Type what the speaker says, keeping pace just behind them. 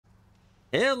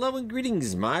Hello and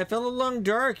greetings, my fellow Long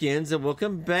Darkians, and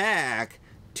welcome back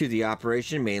to the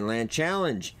Operation Mainland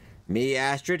Challenge. Me,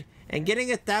 Astrid, and getting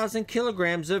 1,000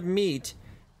 kilograms of meat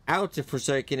out to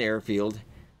Forsaken Airfield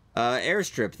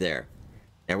airstrip there.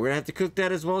 And we're going to have to cook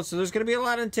that as well, so there's going to be a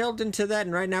lot entailed into that,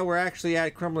 and right now we're actually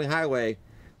at Crumbling Highway,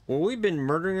 where we've been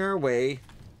murdering our way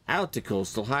out to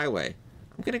Coastal Highway.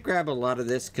 I'm going to grab a lot of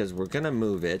this because we're going to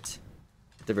move it.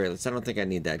 At the very least, I don't think I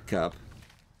need that cup.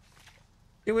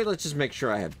 Anyway, let's just make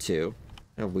sure I have two.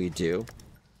 And we do.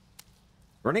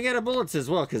 Running out of bullets as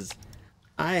well, because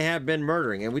I have been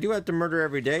murdering. And we do have to murder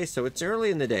every day, so it's early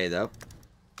in the day, though.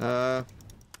 I'll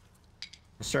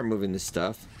start moving this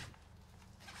stuff.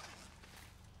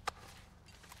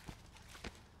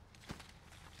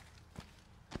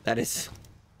 That is...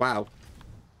 wow.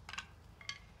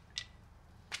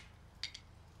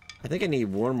 I think I need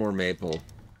one more maple.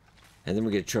 And then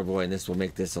we get Travoy, and this will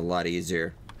make this a lot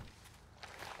easier.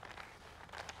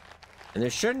 And there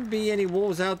shouldn't be any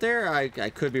wolves out there. I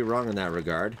could be wrong in that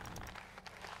regard.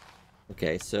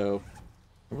 Okay, so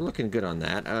we're looking good on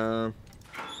that. I'm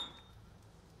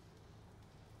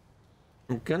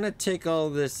gonna take all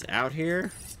this out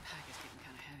here. This pack is getting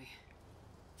kind of heavy.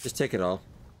 Just take it all.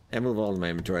 And move all in my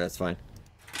inventory, that's fine.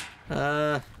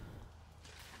 Yeah,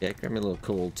 grab me a little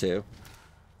coal too.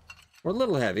 We're a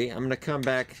little heavy. I'm gonna come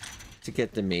back to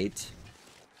get the meat.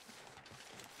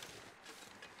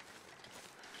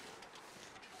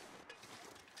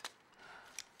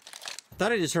 I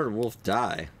thought I just heard a wolf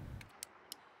die.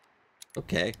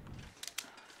 Okay.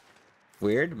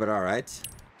 Weird, but alright.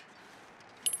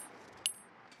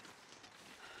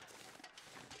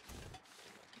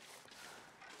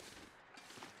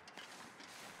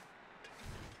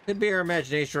 Could be our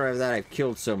imagination or that I've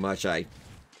killed so much I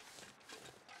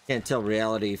can't tell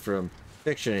reality from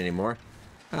fiction anymore.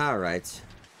 Alright.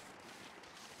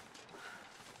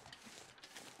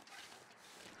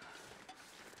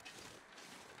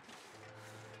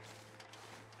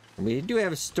 We do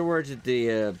have storage at the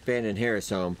abandoned Harris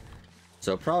home,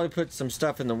 so probably put some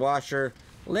stuff in the washer,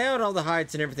 lay out all the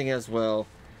hides and everything as well,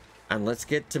 and let's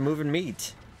get to moving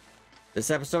meat. This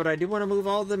episode, I do want to move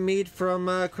all the meat from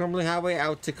Crumbling Highway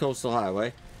out to Coastal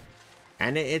Highway,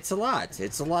 and it's a lot.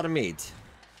 It's a lot of meat.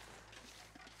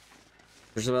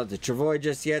 There's about the Travoy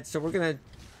just yet, so we're gonna...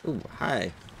 Ooh,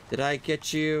 hi. Did I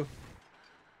get you?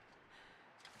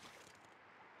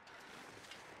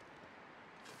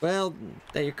 Well,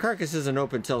 that your carcass isn't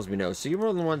open tells me no. So you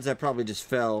were the ones that probably just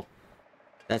fell.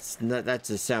 That's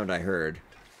the sound I heard.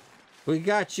 We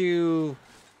got you,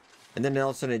 and then all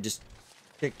of a sudden it just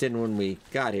kicked in when we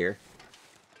got here.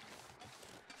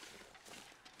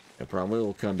 No problem. We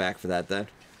will come back for that then.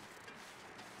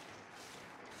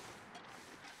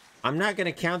 I'm not going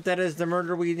to count that as the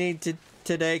murder we need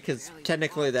today, because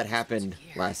technically that happened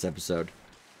last episode.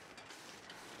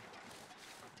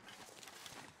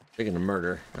 Speaking of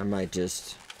murder, I might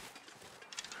just...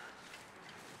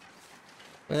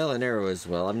 well, an arrow as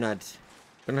well. I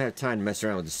don't have time to mess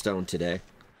around with the stone today.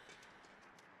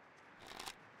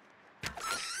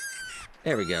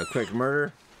 There we go. Quick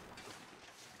murder.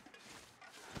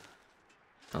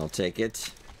 I'll take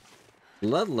it.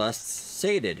 Bloodlust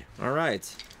sated.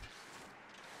 Alright.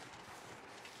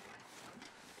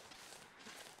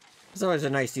 It's always a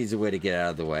nice, easy way to get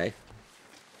out of the way.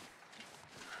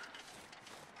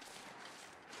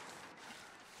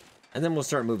 And then we'll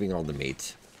start moving all the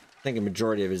meat. I think a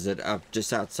majority of it is up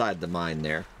just outside the mine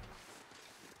there.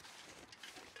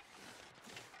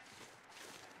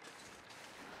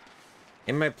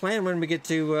 And my plan when we get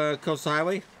to Coastal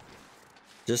Highway,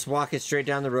 just walk it straight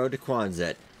down the road to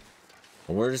Quonset.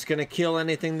 And we're just going to kill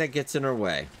anything that gets in our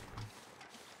way.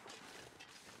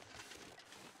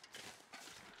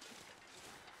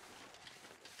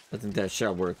 I think that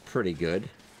shall work pretty good.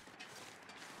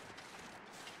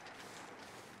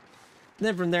 And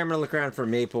then from there, I'm going to look around for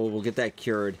maple. We'll get that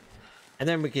cured. And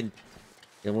then we can...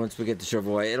 and once we get the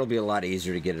Chavoy, it'll be a lot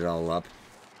easier to get it all up.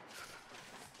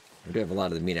 We do have a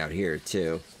lot of the meat out here,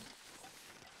 too.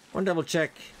 One double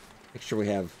check. Make sure we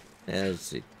have...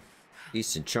 there's a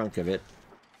decent chunk of it.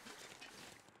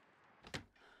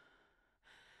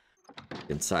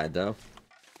 Inside, though.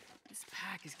 This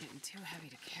pack is getting too heavy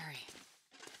to carry.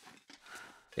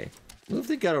 Okay. Move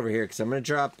the gut over here, because I'm going to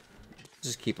drop...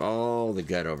 just keep all the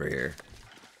gut over here.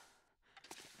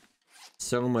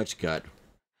 So much gut.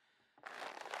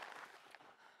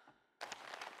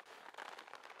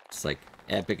 It's like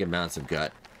epic amounts of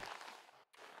gut.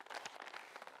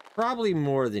 Probably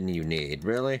more than you need,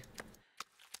 really.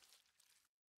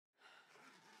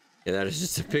 Yeah, that is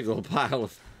just a big old pile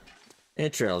of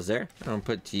entrails there. I'll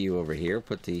put you over here.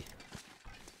 Put the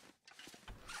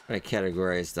I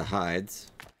categorize the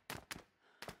hides.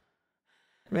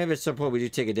 Maybe at some point we do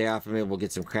take a day off and maybe we'll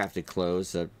get some crafted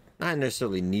clothes that not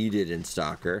necessarily needed in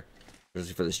Stalker,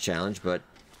 especially for this challenge, but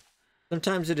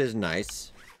sometimes it is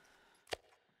nice.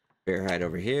 Bear hide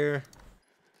over here.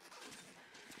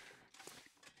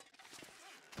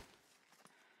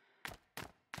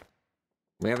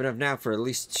 We have enough now for at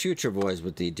least 2 travois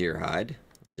with the deer hide,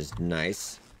 which is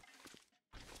nice.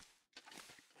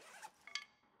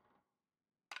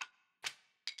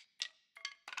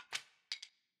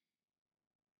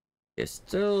 It's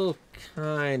still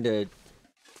kind of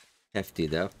hefty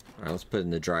though. Alright, let's put it in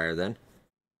the dryer then.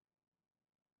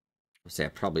 I'll say I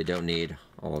probably don't need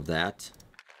all of that.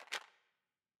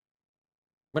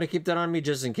 I'm gonna keep that on me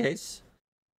just in case.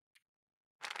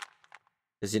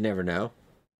 Because you never know.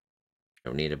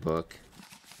 Don't need a book.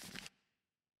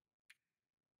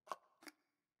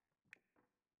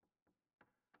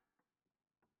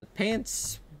 The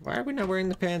pants. Why are we not wearing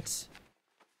the pants?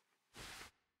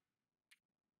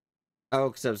 Oh,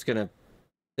 because I was gonna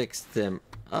fix them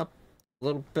up a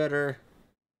little better.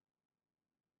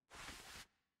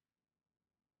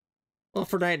 Well,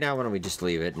 for right now, why don't we just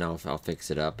leave it and I'll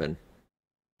fix it up. And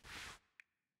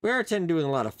we are doing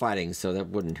a lot of fighting, so that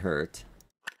wouldn't hurt.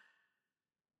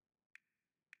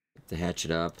 To hatch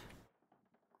it up.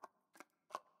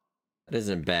 That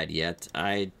isn't bad yet.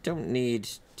 I don't need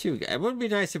 2. It would be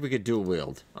nice if we could dual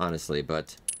wield, honestly,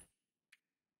 but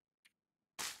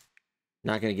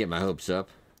not gonna get my hopes up.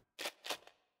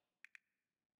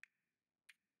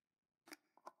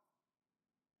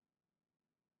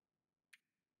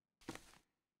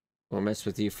 Won't mess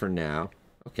with you for now.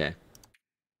 Okay.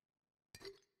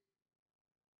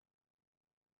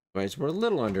 Anyways, we're a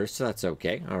little under, so that's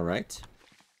okay. Alright.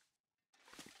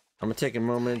 I'm gonna take a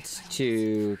moment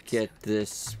to get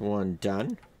this one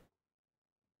done.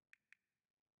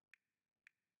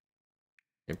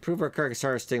 Improve our carcass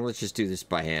harvesting. Let's just do this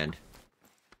by hand.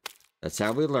 That's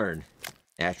how we learn.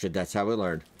 Astrid, that's how we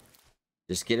learn.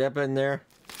 Just get up in there.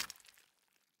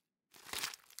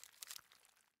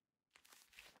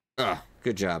 Ah,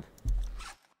 good job.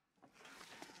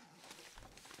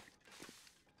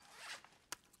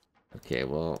 Okay,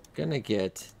 well, gonna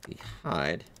get the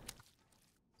hide.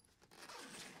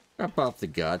 Drop off the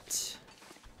gut.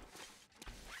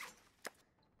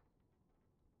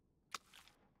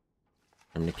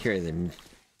 I'm gonna carry them.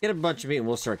 Get a bunch of meat and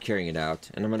we'll start carrying it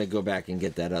out. And I'm gonna go back and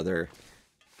get that other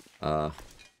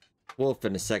wolf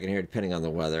in a second here, depending on the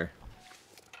weather.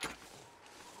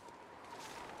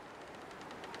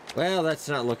 Well, that's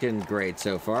not looking great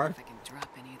so far. If I can drop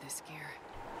any of this gear.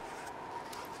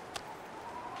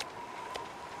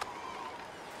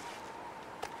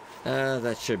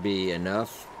 That should be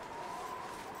enough.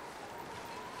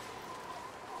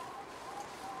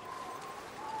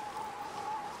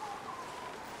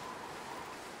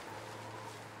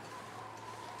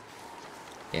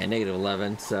 Yeah, negative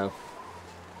 11, so.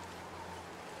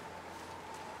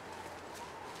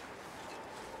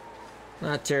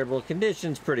 Not terrible.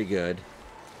 Conditions pretty good.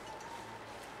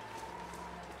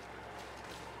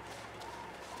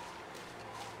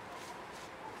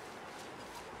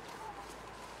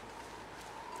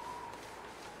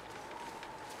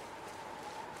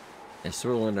 And so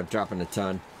we'll end up dropping a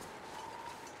ton.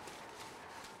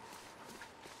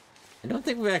 I don't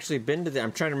think we've actually been to the...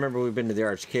 I'm trying to remember if we've been to the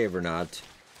Arch Cave or not.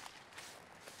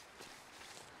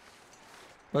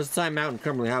 Most of the time out in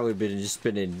Cumberland Highway, we've just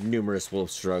been in numerous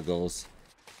wolf struggles.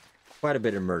 Quite a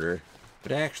bit of murder.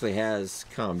 But it actually has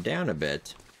calmed down a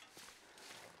bit.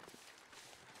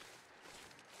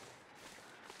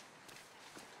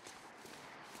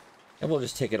 And we'll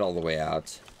just take it all the way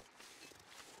out.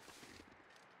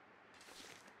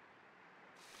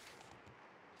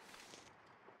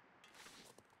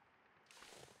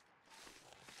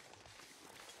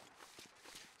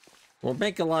 We'll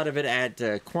make a lot of it at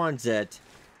Quonset,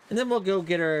 and then we'll go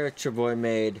get our travois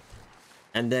made,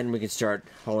 and then we can start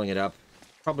hauling it up.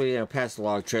 Probably, past the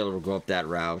log trailer, we'll go up that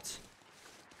route.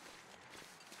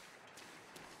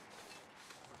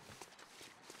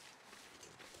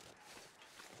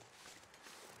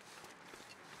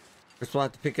 First, we'll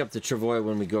have to pick up the travois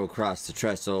when we go across the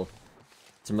trestle.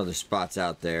 Some other spots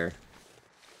out there.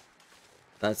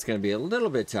 That's going to be a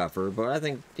little bit tougher, but I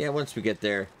think, yeah, once we get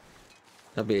there,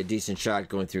 that'll be a decent shot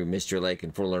going through Mystery Lake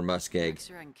and Forlorn Muskeg. Not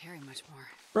sure I can carry much more.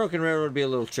 Broken Railroad would be a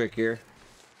little trickier.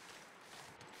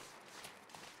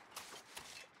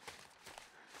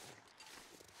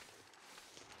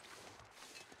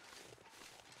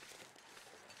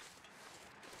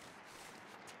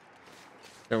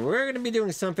 So we're going to be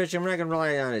doing some fishing. We're not going to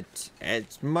rely on it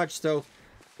as much, though,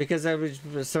 because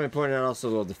somebody pointed out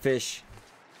also the fish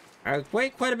Weigh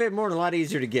quite a bit more and a lot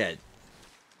easier to get.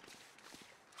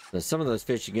 So some of those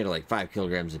fish you get like 5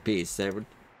 kilograms a piece. That would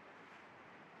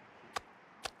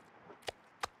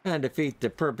kind of defeat the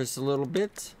purpose a little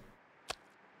bit.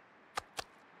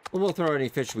 But we'll throw any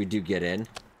fish we do get in.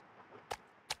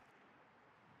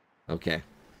 Okay.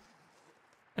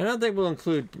 I don't think we'll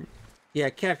include... Yeah,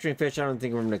 capturing fish, I don't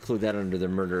think we're going to include that under the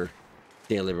murder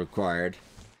daily required.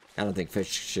 I don't think fish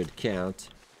should count.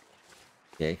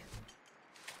 Okay.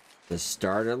 The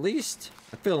start at least.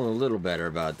 I'm feeling a little better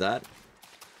about that.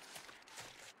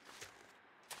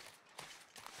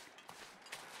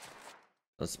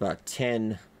 That's about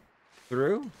 10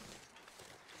 through.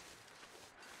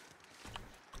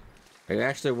 Are you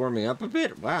actually warming up a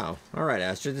bit? Wow. Alright,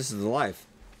 Astrid, this is the life.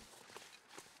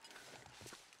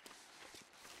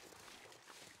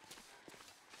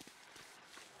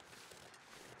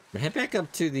 Head back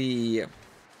up to the...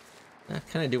 I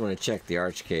kind of do want to check the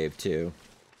arch cave, too.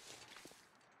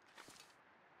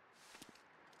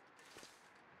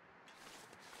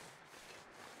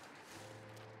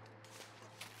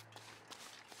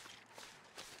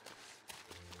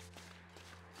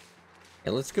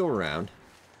 Yeah, let's go around.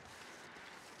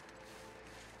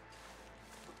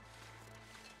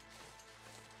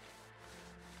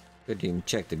 Good to even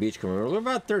check the beach coming. We're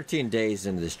about 13 days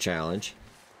into this challenge.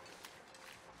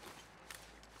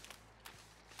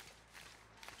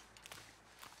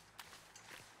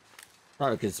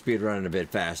 Probably could speed run it a bit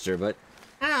faster, but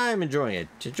I'm enjoying it.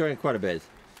 Enjoying it quite a bit.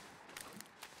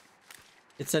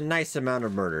 It's a nice amount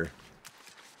of murder.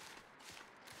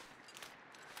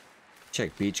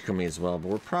 Check beach coming as well, but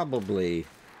we're probably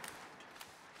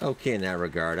okay in that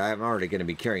regard. I'm already going to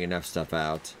be carrying enough stuff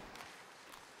out.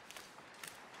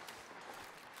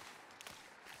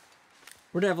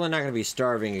 We're definitely not going to be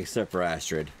starving except for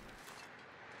Astrid.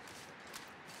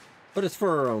 But it's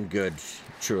for our own good,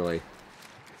 truly.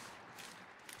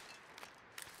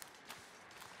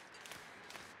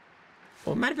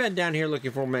 Well, it might have been down here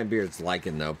looking for my beard's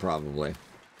lichen, though, probably.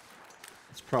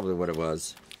 That's probably what it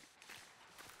was.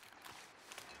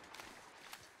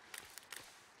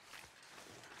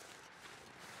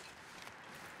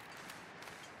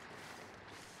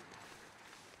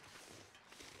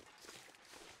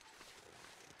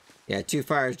 Yeah, 2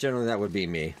 fires, generally that would be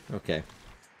me. Okay.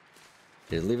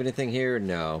 Did it leave anything here?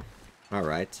 No.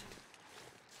 Alright.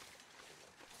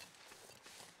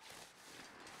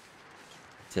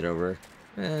 Sit over.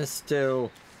 Still,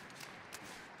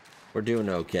 we're doing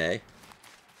okay.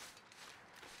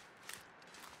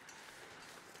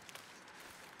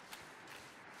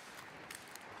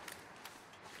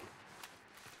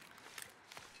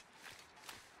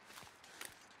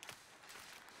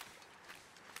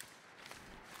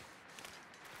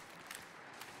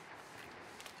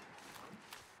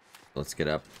 Let's get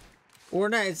up. Or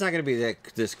not, it's not going to be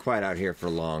this quiet out here for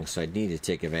long, so I need to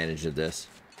take advantage of this.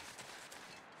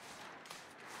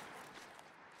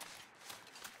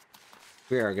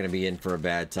 We are going to be in for a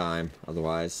bad time,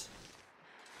 otherwise.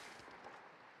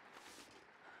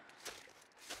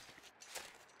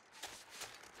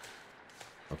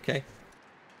 Okay.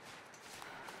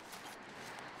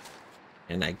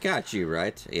 And I got you,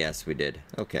 right? Yes, we did.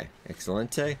 Okay,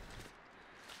 excelente.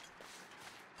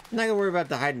 I'm not going to worry about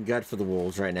the hide and gut for the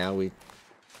wolves right now.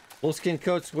 Wolfskin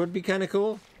coats would be kind of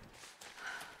cool.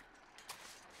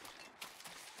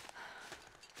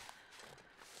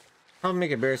 I'll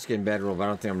make a bearskin bedroll, but I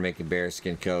don't think I'm making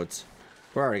bearskin coats.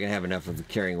 We're already gonna have enough of a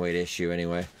carrying weight issue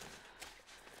anyway.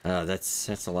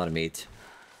 That's a lot of meat.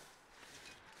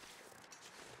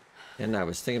 And I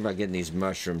was thinking about getting these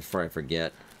mushrooms before I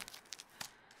forget.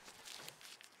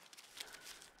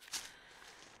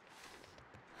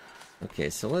 Okay,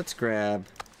 so let's grab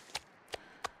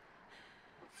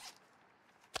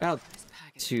about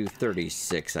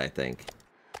 236, I think.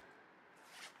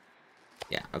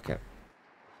 Yeah, okay.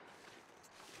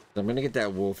 So I'm gonna get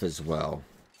that wolf as well.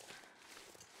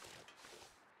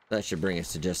 That should bring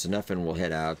us to just enough and we'll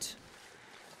head out. As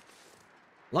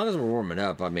long as we're warming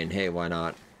up, I mean, hey, why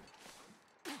not?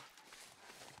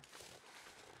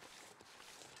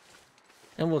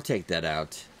 And we'll take that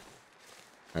out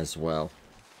as well.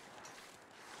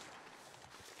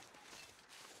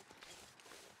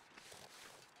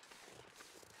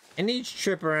 And each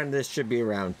trip around this should be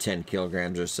around 10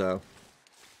 kilograms or so.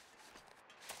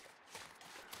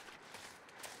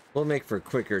 We'll make for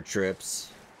quicker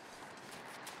trips.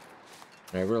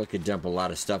 And I really could dump a lot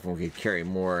of stuff and we could carry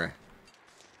more.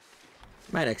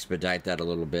 Might expedite that a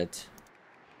little bit.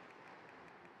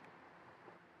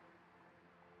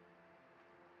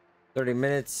 $30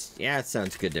 minutes? Yeah, it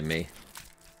sounds good to me.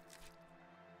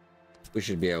 We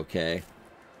should be okay.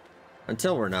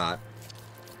 Until we're not.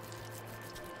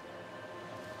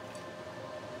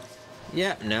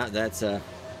 Yeah, no, that's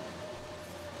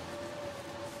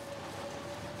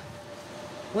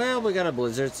well, we got a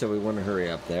blizzard, so we want to hurry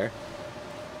up there.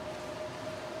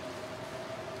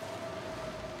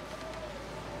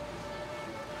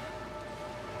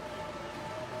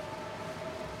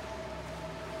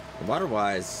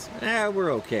 Water-wise,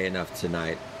 we're okay enough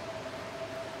tonight.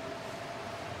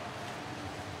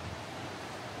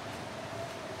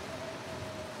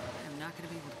 I'm not going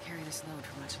to be able to carry this load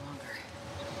for much longer.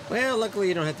 Well, luckily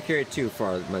you don't have to carry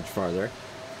it much farther.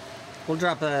 We'll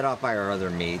drop that off by our other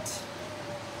meat.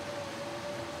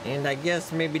 And I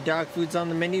guess maybe dog food's on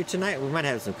the menu tonight. We might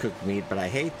have some cooked meat, but I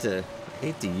hate to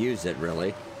use it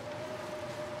really.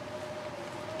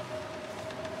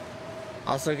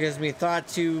 Also gives me thought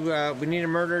to we need a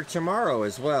murder tomorrow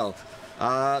as well.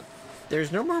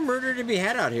 There's no more murder to be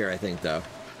had out here, I think, though.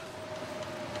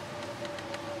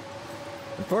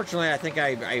 Unfortunately, I think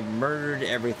I murdered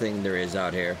everything there is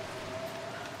out here.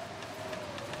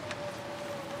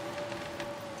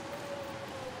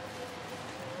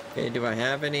 Okay, do I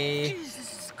have any? Jeez,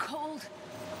 this is cold.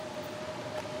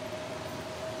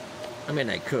 I mean,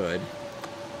 I could.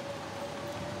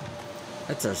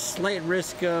 That's a slight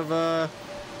risk of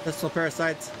pistol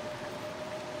parasites.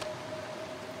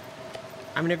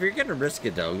 I mean, if you're gonna risk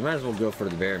it, though, you might as well go for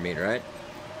the bear meat, right?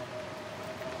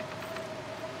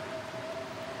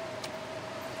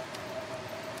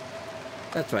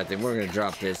 That's what I think. We're gonna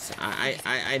drop this.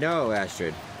 I know,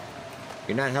 Astrid.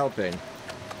 You're not helping.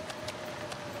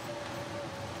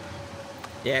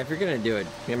 Yeah, if you're gonna do it,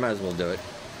 you might as well do it.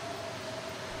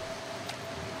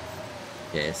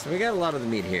 Okay, so we got a lot of the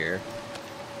meat here.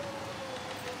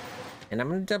 And I'm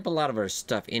gonna dump a lot of our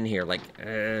stuff in here. Like,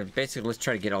 basically, let's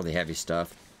try to get all the heavy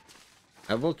stuff.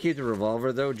 I will keep the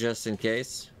revolver, though, just in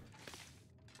case.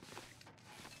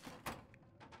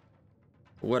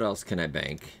 What else can I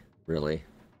bank, really?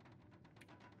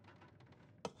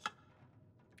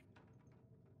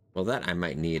 Well, that I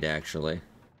might need, actually.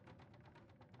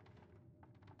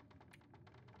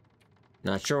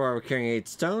 Not sure why we're carrying 8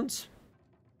 stones.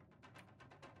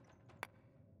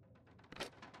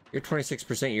 You're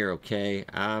 26%, you're okay.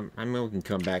 I mean, we can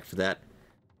come back for that.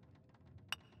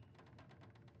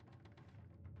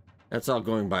 That's all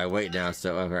going by weight now,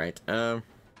 so alright. The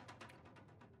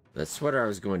sweater I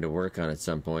was going to work on at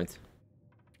some point.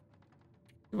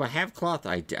 Do I have cloth?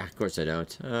 Of course I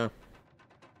don't.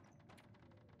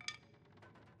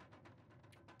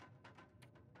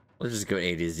 Let's just go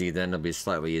A to Z then, it'll be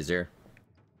slightly easier.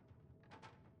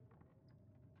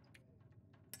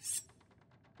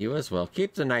 You as well.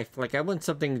 Keep the knife. Like, I want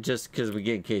something just because we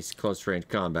get in case close range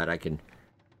combat, I can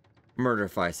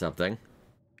murderify something.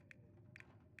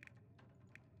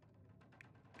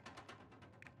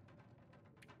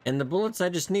 And the bullets, I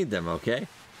just need them, okay?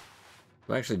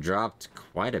 We actually dropped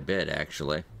quite a bit,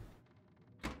 actually.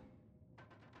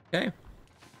 Okay.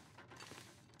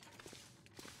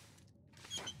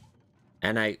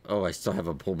 And I still have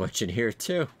a whole bunch in here,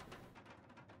 too.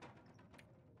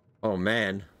 Oh,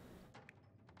 man.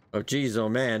 Oh, geez, oh,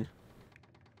 man.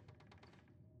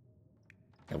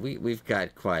 Yeah, we've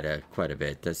got quite a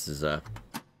bit. This is,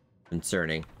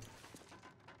 concerning.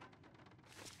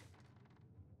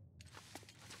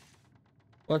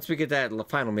 Once we get that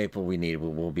final maple we need,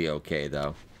 we'll be okay,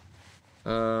 though.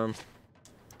 My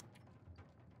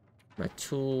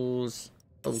tools...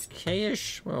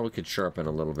 okay-ish? Well, we could sharpen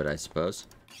a little bit, I suppose.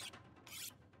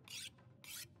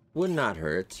 Would not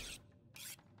hurt.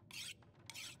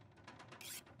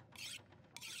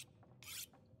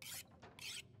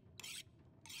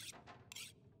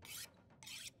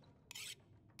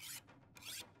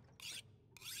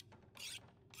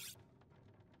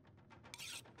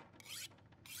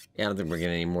 Yeah, I don't think we're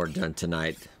getting any more done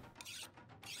tonight.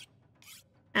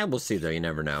 And we'll see, though. You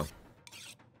never know.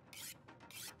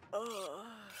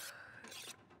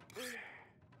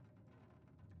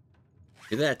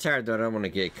 You're that tired, though. I don't want to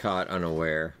get caught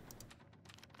unaware.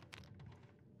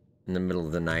 In the middle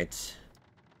of the night.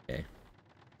 Okay.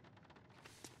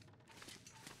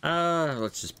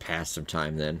 Let's just pass some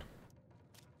time, then.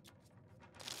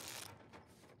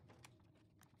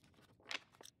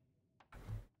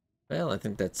 Well, I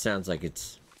think that sounds like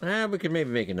it's... we could maybe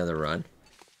make another run.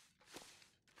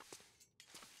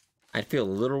 I'd feel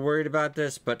a little worried about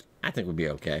this, but I think we'll be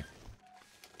okay.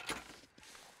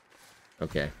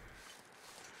 Okay.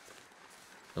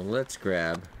 So let's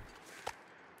grab...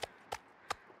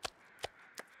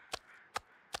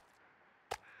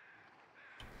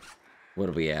 what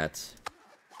are we at?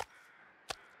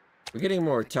 We're getting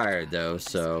more tired, though,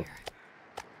 so...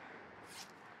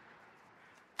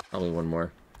 probably one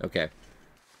more. Okay.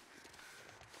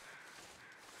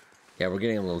 Yeah, we're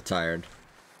getting a little tired.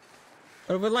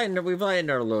 But we've lightened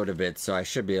our load a bit, so I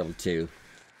should be able to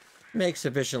make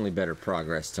sufficiently better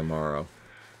progress tomorrow.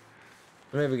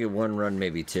 Maybe get one run,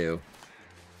 maybe two.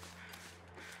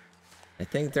 I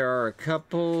think there are a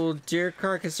couple deer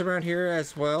carcasses around here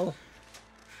as well.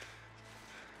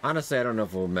 Honestly, I don't know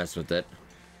if we'll mess with it.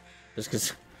 Just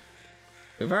because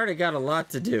we've already got a lot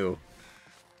to do.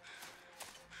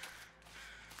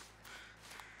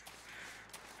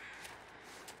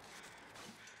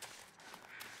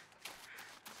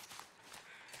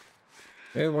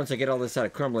 Maybe once I get all this out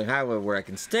of Crumbling Highway where I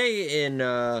can stay in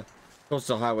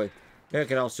Coastal Highway, maybe I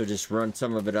can also just run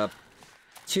some of it up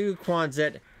to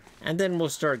Quonset, and then we'll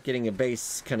start getting a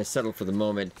base kind of settled for the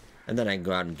moment, and then I can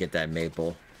go out and get that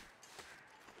maple.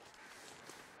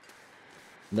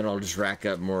 And then I'll just rack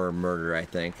up more murder, I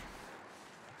think.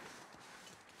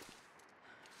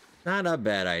 Not a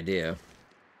bad idea.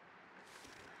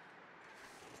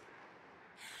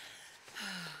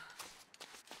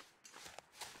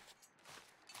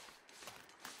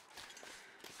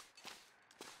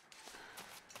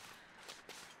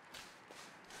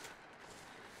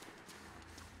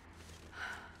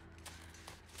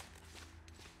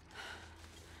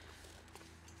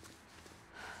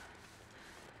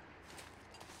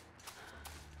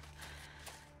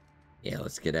 Yeah,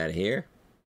 let's get out of here.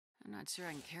 I'm not sure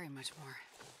I can carry much more.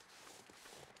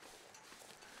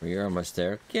 We're almost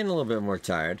there. Getting a little bit more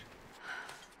tired.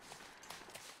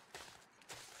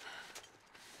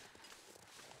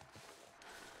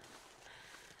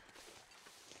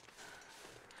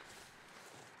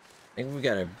 I think we've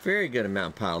got a very good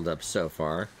amount piled up so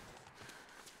far.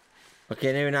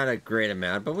 Okay, maybe not a great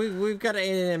amount, but we've got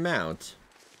an amount.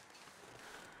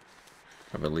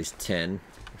 Of at least 10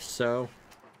 or so.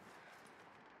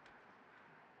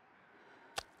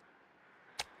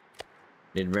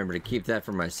 Need to remember to keep that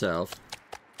for myself.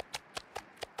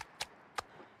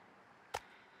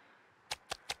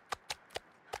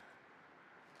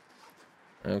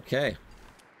 Okay.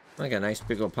 I got a nice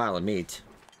big old pile of meat.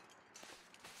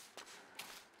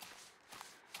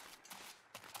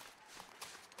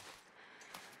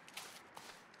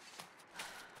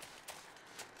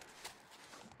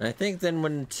 I think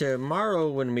then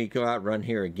tomorrow when we go out run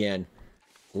here again,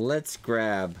 let's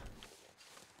grab...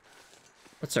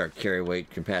 What's our carry weight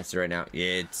capacity right now?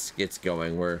 Yeah, it's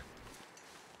going.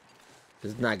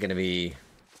 It's not going to be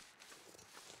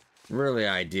really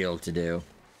ideal to do.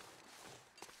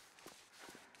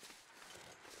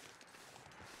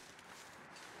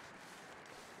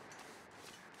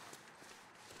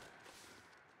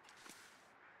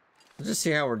 Let's just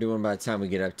see how we're doing by the time we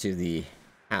get up to the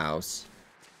house.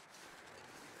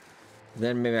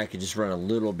 Then maybe I could just run a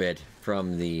little bit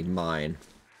from the mine.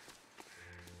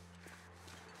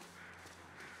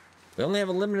 We only have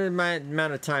a limited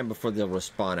amount of time before they'll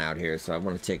respawn out here, so I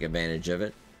want to take advantage of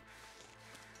it.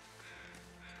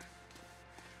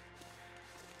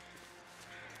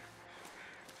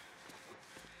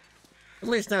 At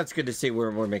least now it's good to see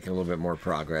we're making a little bit more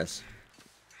progress.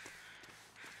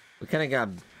 We kind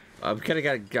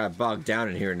of got bogged down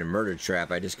in here in the murder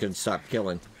trap. I just couldn't stop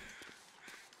killing.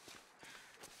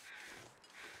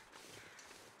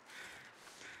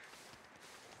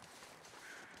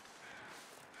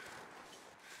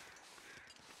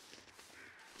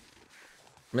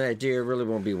 I mean, that deer really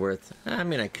won't be worth... I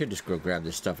mean, I could just go grab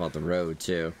this stuff off the road,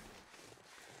 too.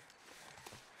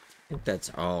 I think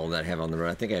that's all that I have on the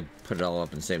road. I think I put it all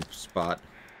up in the same spot.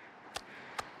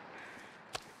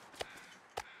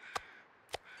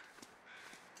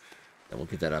 And we'll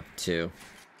get that up, too.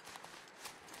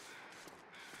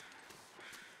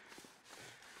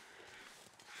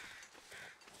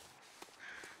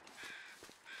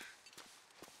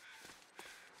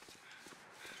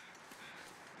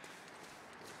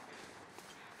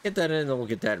 Get that in, and we'll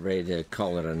get that ready to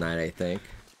call it a night, I think.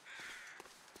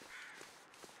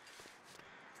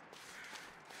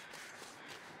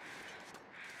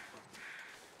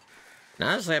 Now,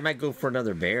 honestly, I might go for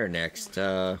another bear next.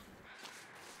 The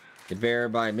bear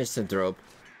by Misanthrope.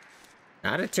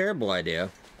 Not a terrible idea.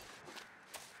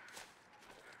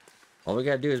 All we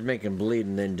gotta do is make him bleed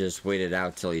and then just wait it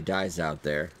out till he dies out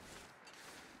there.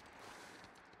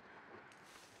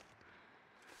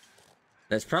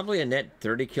 That's probably a net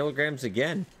 30 kilograms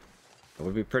again. That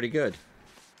would be pretty good.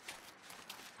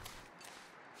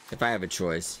 If I have a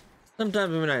choice.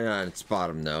 Sometimes we might not spot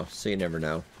them though, so you never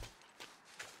know.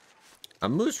 A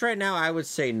moose right now, I would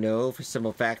say no, for the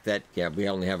simple fact that, yeah, we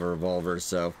only have a revolver,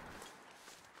 so...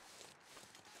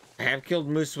 I have killed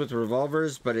moose with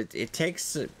revolvers, but it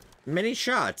takes many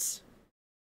shots.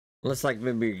 Unless, like,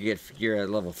 maybe you're at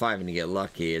level 5 and you get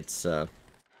lucky, it's,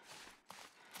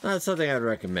 That's something I'd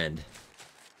recommend.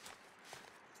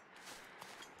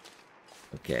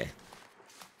 Okay.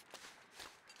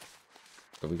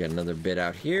 So we got another bit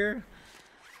out here.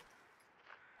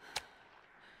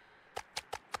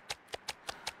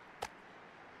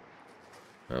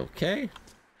 Okay.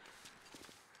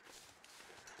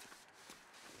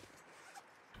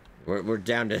 We're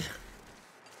down to...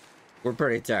 We're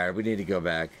pretty tired. We need to go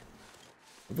back.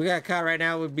 If we got caught right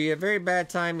now, it would be a very bad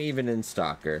time, even in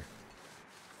Stalker.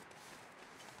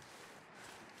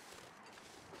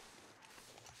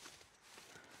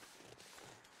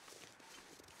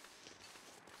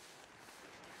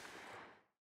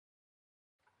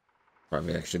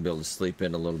 Probably actually be able to sleep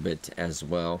in a little bit as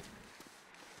well.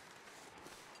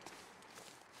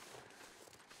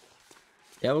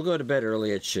 Yeah, we'll go to bed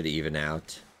early. It should even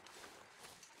out.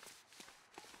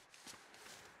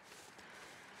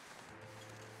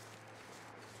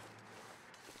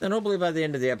 Then hopefully by the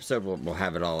end of the episode, we'll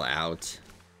have it all out.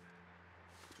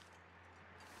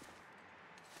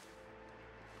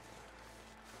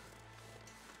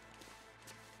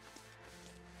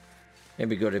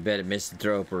 Maybe go to bed at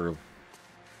Misanthrope or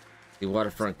the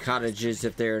waterfront cottages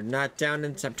if they're not down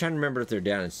in... I'm trying to remember if they're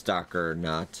down in Stalker or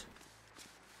not.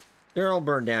 They're all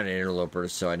burned down in Interlopers,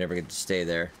 so I never get to stay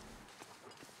there.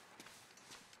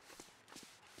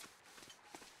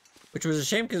 Which was a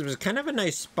shame because it was kind of a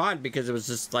nice spot because it was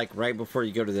just like right before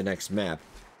you go to the next map.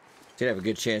 So you'd have a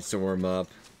good chance to warm up.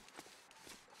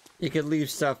 You could leave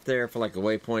stuff there for like a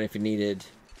waypoint if you needed,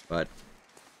 but...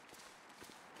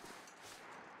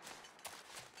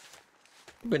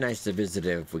 It'd be nice to visit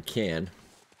it if we can.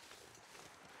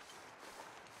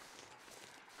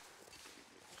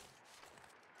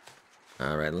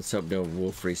 Alright, let's hope no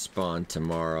wolf respawn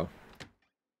tomorrow.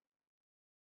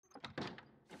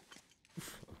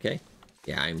 Okay.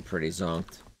 Yeah, I'm pretty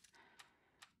zonked.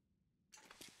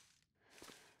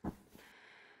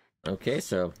 Okay,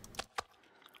 so...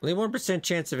 only 1%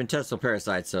 chance of intestinal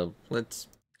parasites, so let's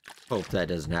hope that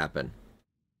doesn't happen.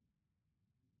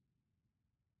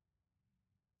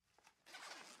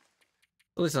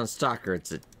 At least on Stalker,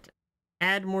 it's a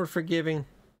tad more forgiving.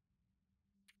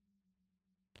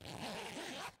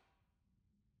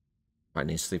 I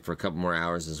need to sleep for a couple more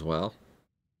hours as well.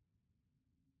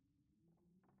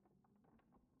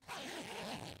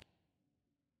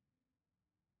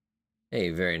 Hey,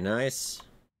 very nice.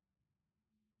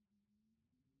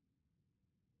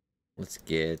 Let's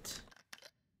get...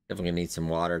 definitely gonna need some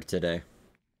water today.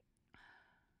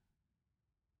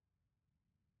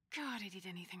 God, I'd eat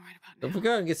anything right about now. If we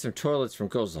go and get some toilets from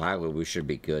Coastal Highway, we should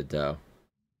be good, though.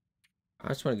 I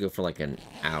just want to go for like an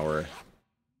hour.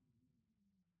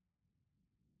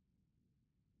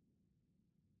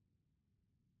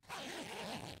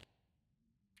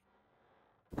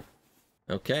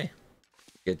 Okay.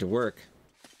 Get to work.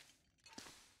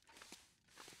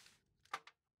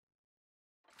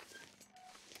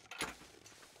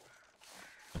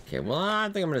 Okay, well, I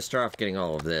think I'm going to start off getting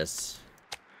all of this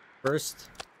first.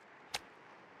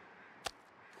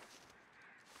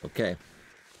 Okay.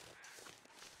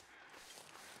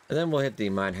 And then we'll hit the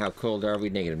mine. How cold are we?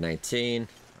 -19.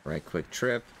 Alright, quick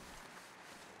trip.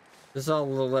 This all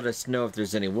will let us know if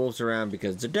there's any wolves around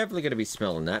because they're definitely going to be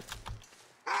smelling that.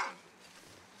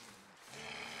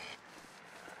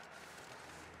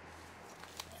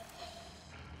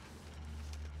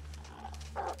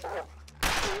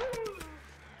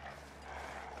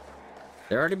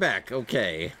 They're already back.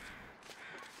 Okay.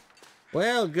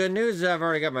 Well, good news. I've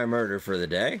already got my murder for the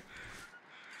day.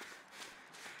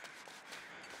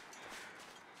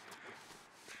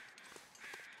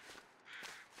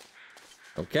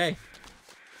 Okay.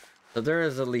 So there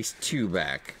is at least 2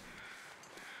 back.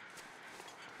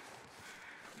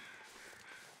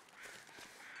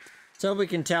 So we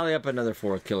can tally up another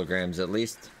 4 kilograms at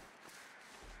least.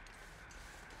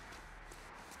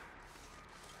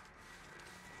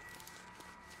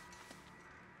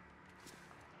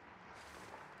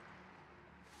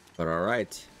 But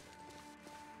alright.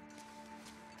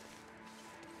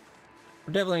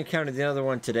 We're definitely encountering the other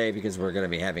one today because we're going to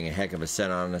be having a heck of a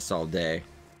set on us all day.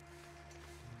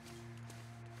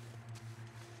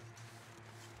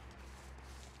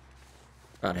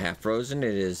 About half frozen.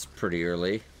 It is pretty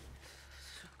early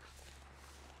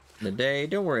in the day.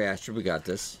 Don't worry, Astrid. We got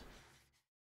this.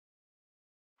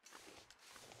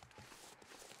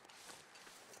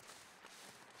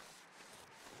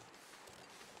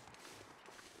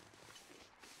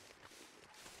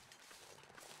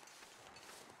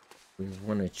 We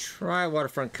want to try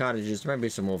waterfront cottages. There might be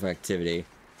some wolf activity.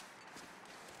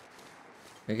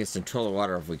 I get some toilet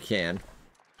water if we can.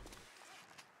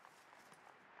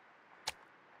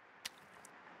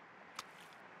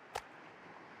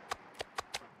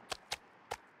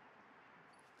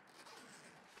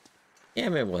 Yeah,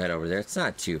 maybe we'll head over there. It's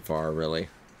not too far, really.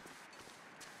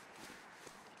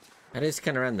 That is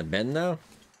kind of around the bend, though.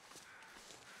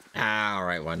 Ah,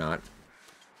 alright, why not?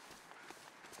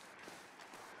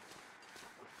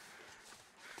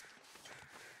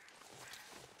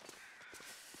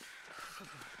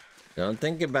 Don't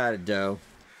think about it, though.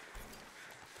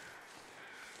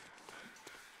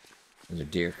 There's a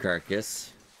deer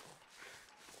carcass.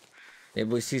 Maybe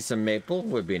we see some maple,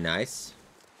 would be nice.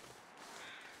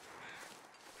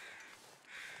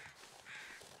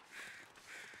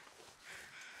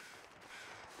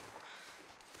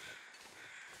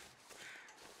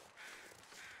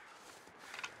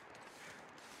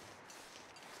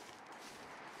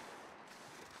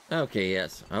 Okay,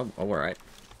 yes. Oh, alright.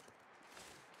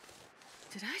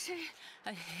 Did I say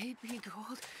I hate being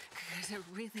cold? Because I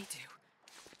really do.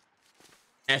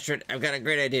 Astrid, I've got a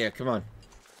great idea. Come on.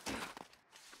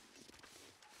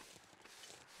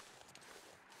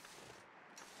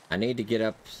 I need to get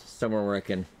up somewhere where I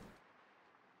can...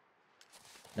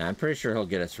 Now, I'm pretty sure he'll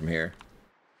get us from here.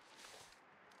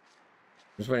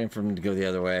 Just waiting for him to go the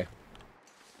other way.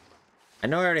 I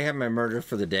know I already have my murder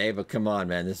for the day, but come on,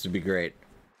 man. This would be great.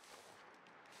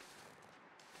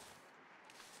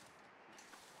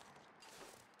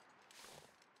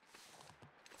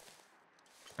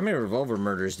 How many revolver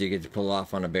murders do you get to pull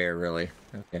off on a bear, really?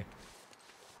 Okay.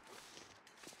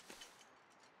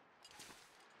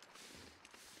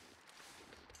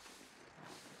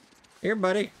 Here,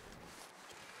 buddy.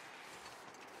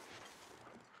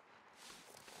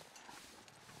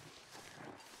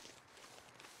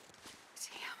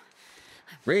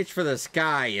 Damn. Reach for the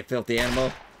sky, you filthy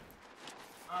animal.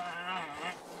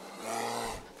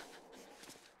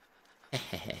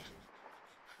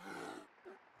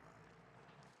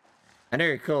 I know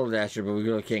you're cold, Astrid, but we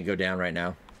really can't go down right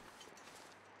now.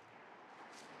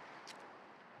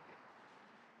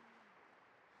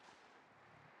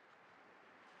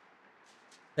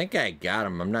 I think I got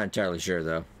him. I'm not entirely sure,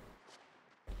 though.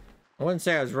 I wouldn't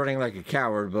say I was running like a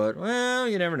coward, but, well,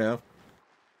 you never know.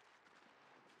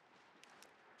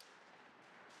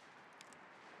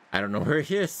 I don't know where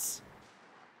he is.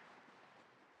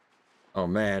 Oh,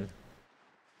 man.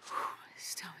 My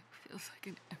stomach feels like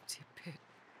an empty pit.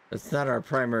 That's not our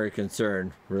primary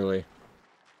concern, really.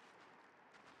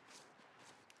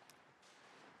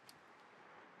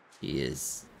 He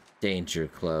is danger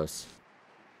close.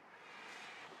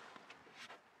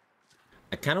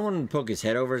 I kind of want him to poke his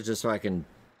head over just so I can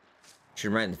shoot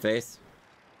him right in the face.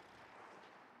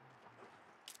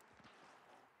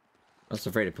 I was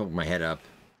afraid to poke my head up.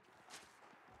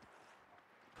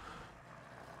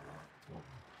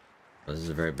 Oh, this is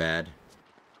very bad.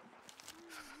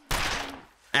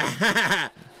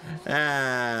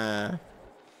 Ah,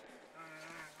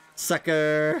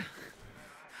 sucker!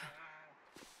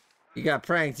 You got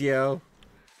pranked, yo.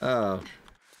 Oh.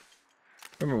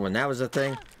 Remember when that was a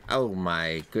thing? Oh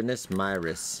my goodness,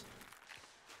 Myris.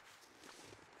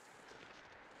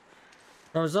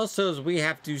 There's also we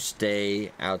have to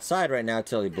stay outside right now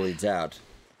till he bleeds out.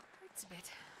 Hurts a bit,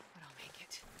 but I'll make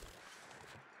it.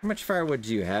 How much firewood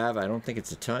do you have? I don't think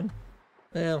it's a ton.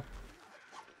 Well,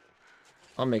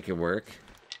 I'll make it work.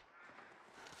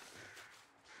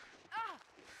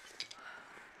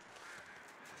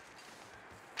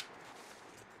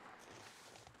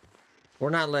 We're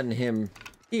not letting him...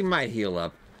 He might heal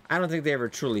up. I don't think they ever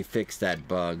truly fixed that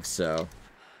bug, so...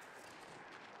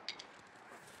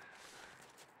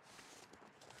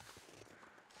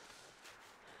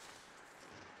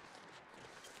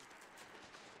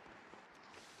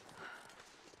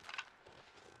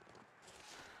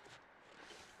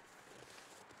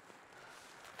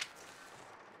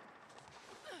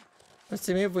 Let's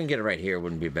see, maybe if we can get it right here, it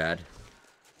wouldn't be bad.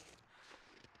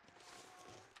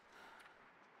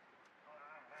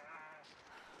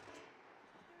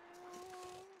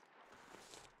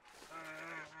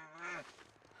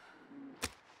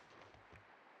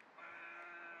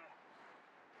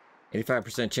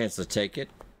 %85 chance to take it.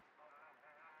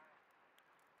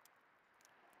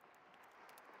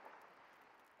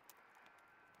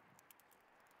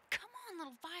 Come on,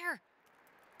 little fire.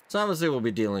 So obviously we'll be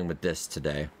dealing with this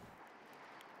today.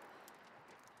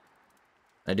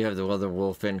 I do have the other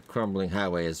wolf in Crumbling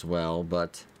Highway as well,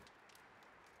 but...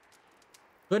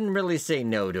 Couldn't really say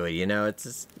no to it, you know? It's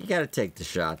just, you gotta take the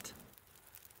shot.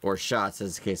 Or shots,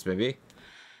 as the case may be.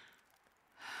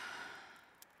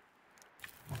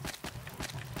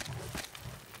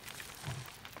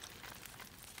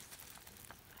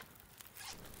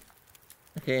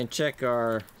 Okay, and check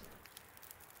our...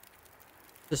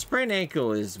 The sprained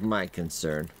ankle is my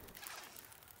concern.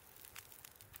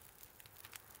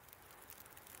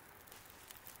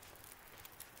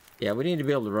 Yeah, we need to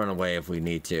be able to run away if we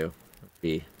need to. That'd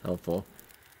be helpful.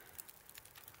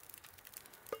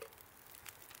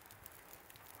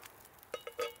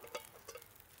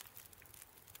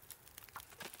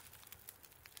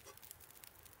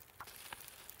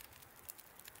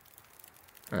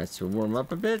 Alright, so warm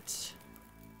up a bit.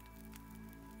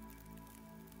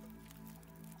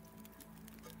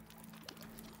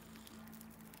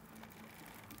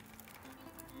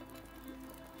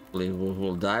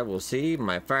 We'll die, we'll see.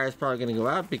 My fire's probably gonna go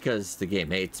out because the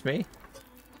game hates me.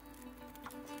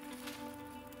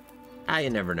 Ah,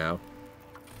 you never know.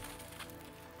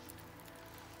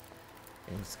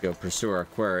 Okay, let's go pursue our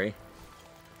quarry.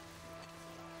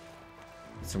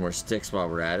 Get some more sticks while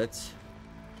we're at it.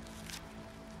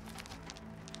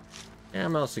 And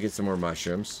I'm also get some more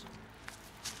mushrooms.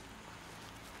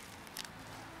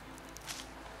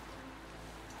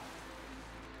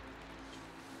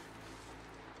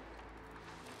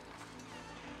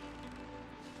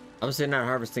 Obviously not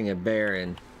harvesting a bear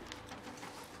in,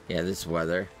 yeah, this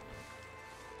weather.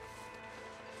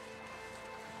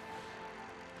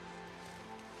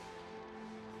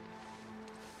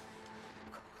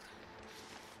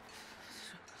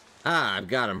 Ah, I've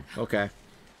got him. Okay.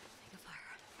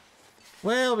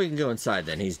 Well, we can go inside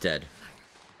then. He's dead.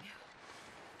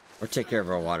 Or take care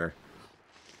of our water.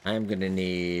 I am gonna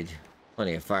need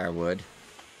plenty of firewood.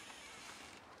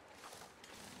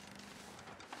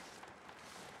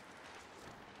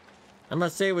 I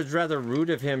must say it was rather rude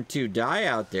of him to die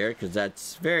out there, because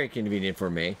that's very convenient for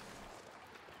me.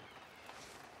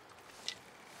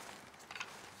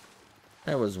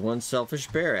 That was one selfish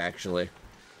bear, actually.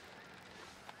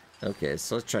 Okay,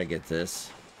 so let's try to get this.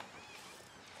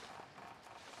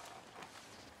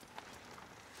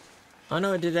 Oh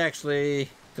no, it did actually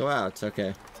go out.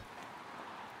 Okay.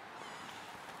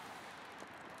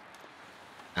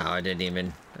 Oh, I didn't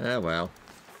even... Oh, well.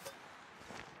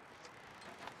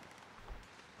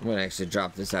 I'm gonna actually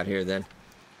drop this out here then.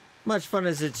 Much fun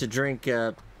is it to drink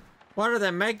water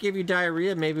that might give you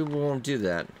diarrhea? Maybe we won't do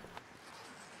that.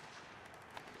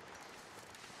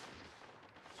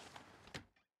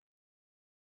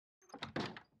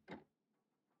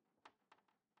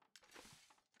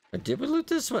 But did we loot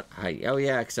this one? Oh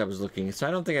yeah, because I was looking. So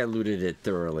I don't think I looted it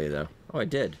thoroughly though. Oh, I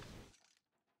did.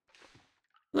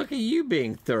 Look at you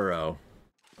being thorough.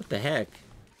 What the heck?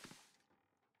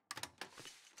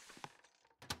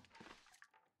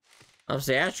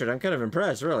 Obviously, Astrid, I'm kind of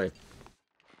impressed, really.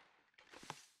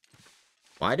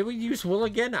 Why do we use wool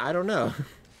again? I don't know.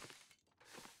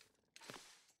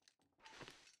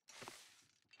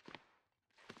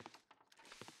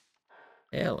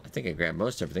 Hell, I think I grabbed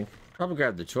most everything. Probably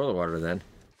grabbed the toilet water then.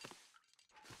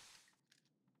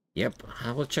 Yep,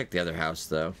 I will check the other house,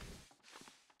 though.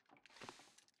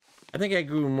 I think I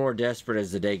grew more desperate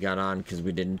as the day got on, because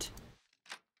we didn't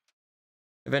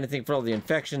have anything for all the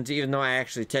infections, even though I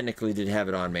actually technically did have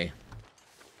it on me.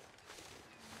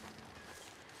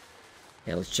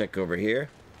 Yeah, let's check over here.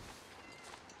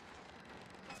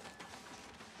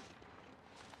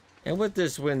 And with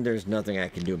this wind, there's nothing I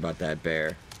can do about that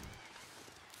bear.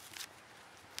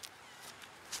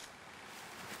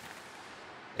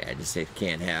 Yeah, I just say it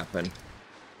can't happen.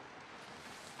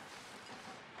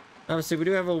 Obviously, we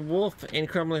do have a wolf in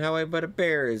Crumbling Highway, but a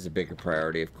bear is a bigger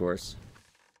priority, of course.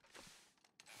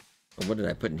 Oh, what did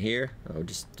I put in here? Oh,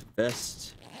 just a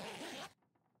vest.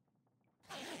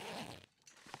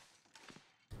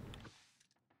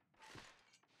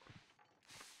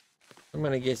 I'm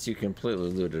gonna guess you completely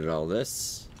looted all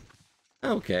this.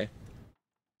 Okay.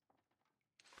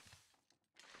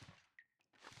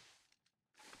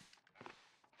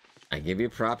 I give you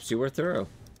props, you were thorough.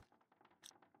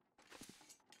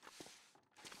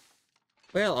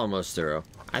 Well, almost thorough.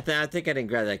 I think I didn't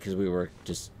grab that because we were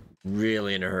just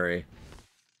really in a hurry.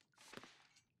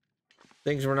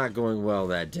 Things were not going well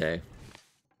that day.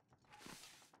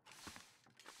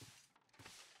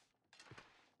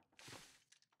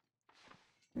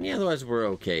 Yeah, otherwise we're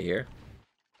okay here.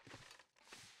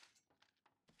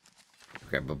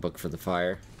 Grab a book for the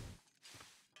fire.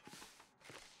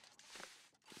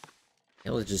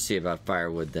 Yeah, let's just see about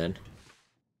firewood then.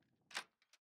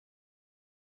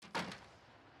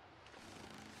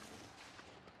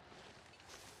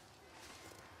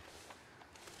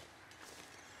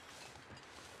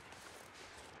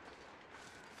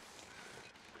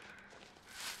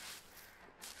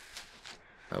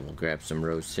 I will grab some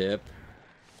rose hip.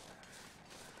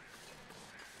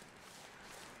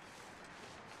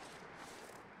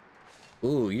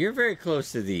 Ooh, you're very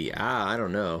close to the... I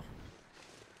don't know.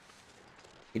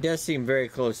 He does seem very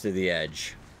close to the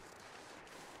edge.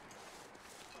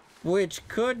 Which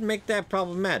could make that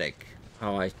problematic.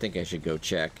 Oh, I think I should go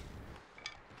check.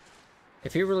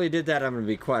 If he really did that, I'm going to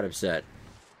be quite upset.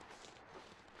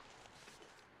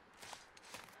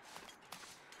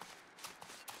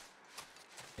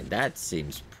 And that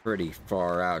seems pretty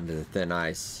far out into the thin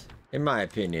ice, in my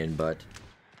opinion, but...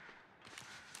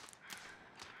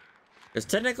 Because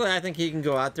technically I think he can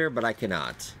go out there, but I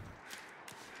cannot.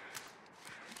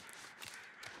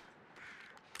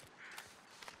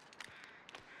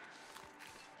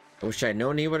 I wish I'd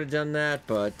known he would have done that,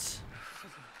 but...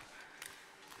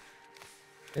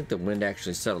 I think the wind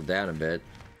actually settled down a bit.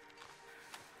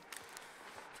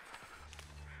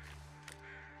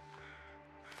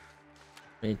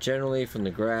 I mean, generally from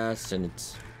the grass, and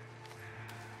it's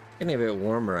getting a bit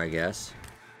warmer, I guess.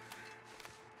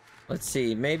 Let's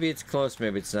see, maybe it's close,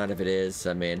 maybe it's not. If it is,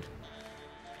 I mean,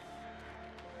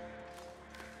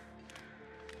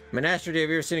 Astrid, have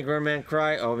you ever seen a grown man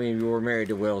cry? Oh, I mean, you were married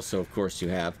to Will, so of course you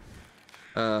have.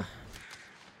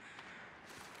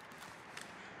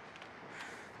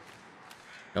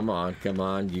 Come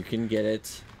on, you can get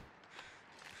it.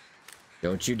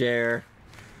 Don't you dare.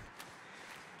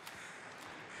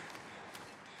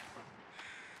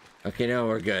 Okay, no,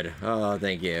 we're good. Oh,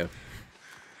 thank you.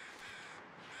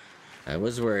 I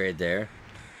was worried there.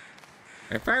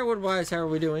 Alright, firewood-wise, how are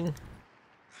we doing?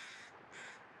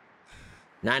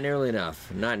 Not nearly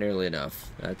enough. Not nearly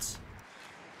enough. That's...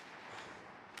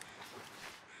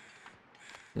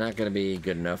 not gonna be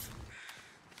good enough.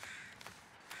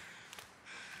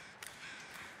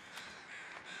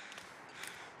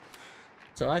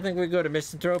 So I think we go to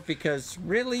Misanthrope because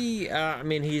really, I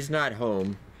mean, he's not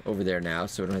home over there now,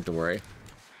 so we don't have to worry.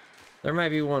 There might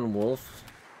be one wolf.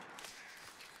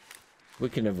 We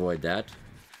can avoid that.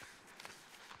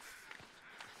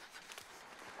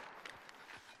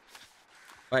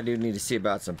 I do need to see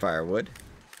about some firewood.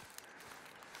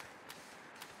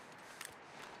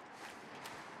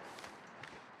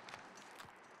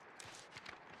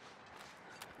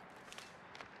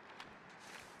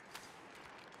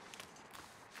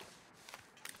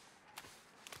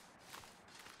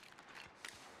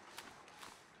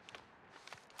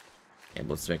 And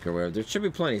let's make our way over. There should be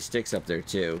plenty of sticks up there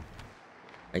too.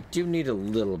 I do need a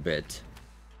little bit.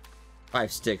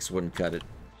 5 sticks wouldn't cut it.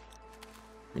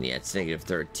 And yeah, it's negative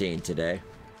 13 today.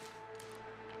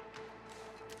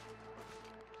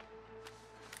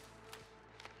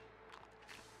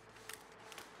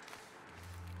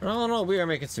 All in all, we are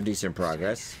making some decent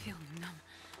progress.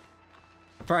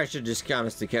 I probably should just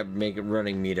honestly kept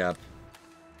running meat up,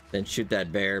 then shoot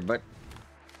that bear, but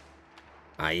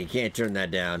you can't turn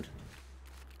that down.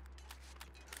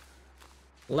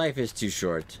 Life is too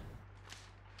short.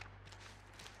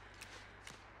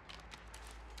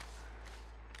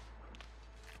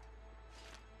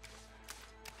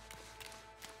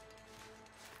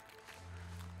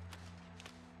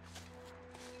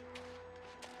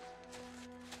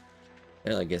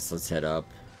 Well, I guess let's head up.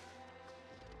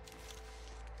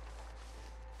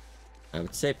 I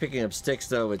would say picking up sticks,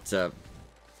 though, it's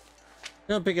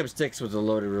don't pick up sticks with a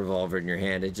loaded revolver in your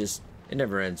hand. It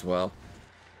never ends well.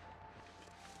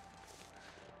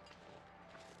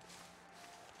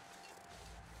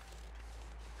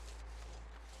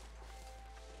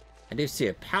 I do see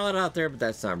a pallet out there, but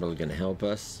that's not really going to help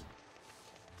us.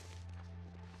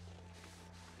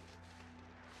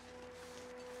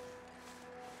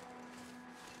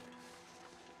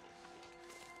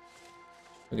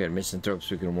 We got Misanthrope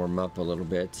so we can warm up a little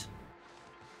bit.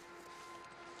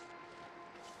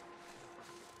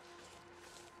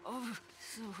 Oh,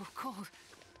 so cold.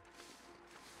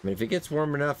 I mean, if it gets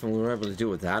warm enough and we're able to do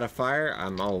it without a fire,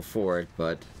 I'm all for it,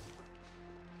 but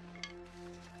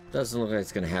doesn't look like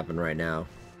it's going to happen right now.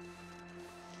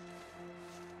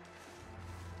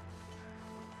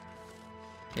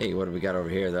 Hey, what do we got over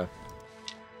here, though?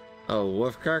 Oh,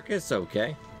 wolf carcass?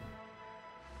 Okay.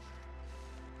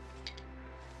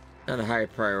 Not a high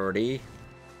priority.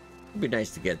 Would be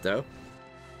nice to get, though.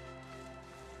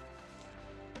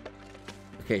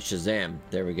 Okay, Shazam.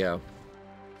 There we go.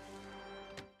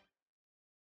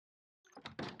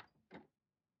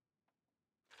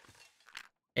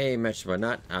 Hey, match by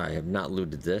not. I have not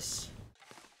looted this.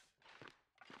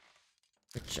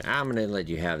 Which I'm gonna let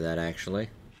you have that, actually.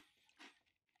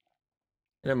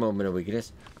 In a moment of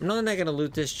weakness. I'm not gonna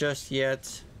loot this just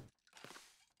yet.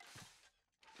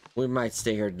 We might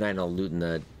stay here tonight and I'll loot in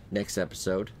the next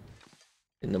episode.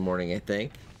 In the morning, I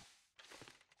think.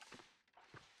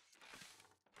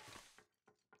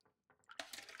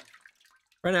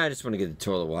 Right now, I just want to get the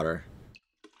toilet water.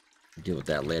 Deal with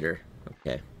that later.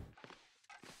 Okay.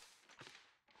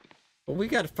 Well, we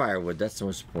got firewood. That's the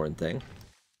most important thing.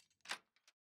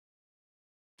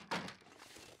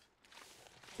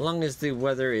 long as the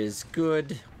weather is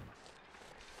good,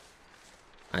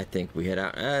 I think we head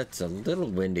out. It's a little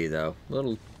windy though. A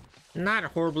little, not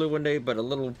horribly windy, but a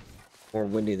little more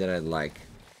windy than I'd like.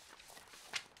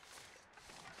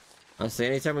 I'll say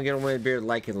anytime we get a windy beer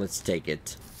like it, let's take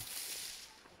it.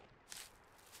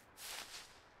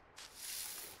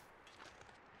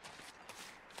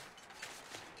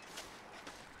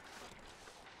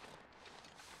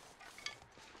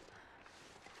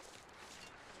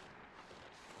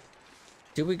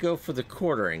 Do we go for the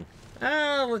quartering?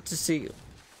 Let's just see.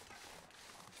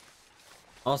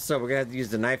 Also, we're gonna have to use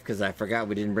the knife because I forgot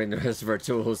we didn't bring the rest of our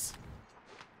tools.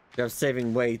 I'm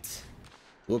saving weight.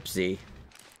 Whoopsie.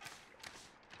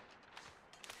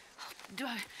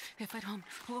 If I don't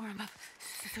warm up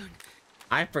soon.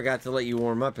 I forgot to let you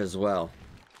warm up as well.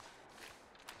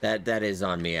 That is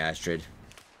on me, Astrid.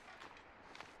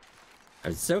 I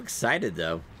was so excited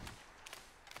though.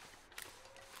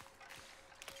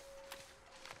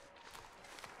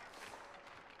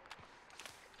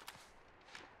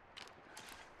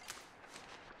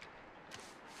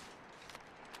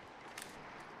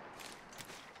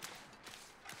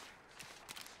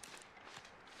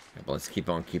 But let's keep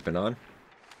on keeping on.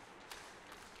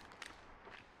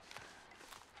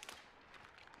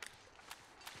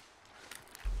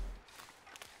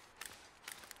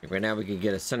 Right now we could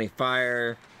get a sunny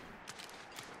fire.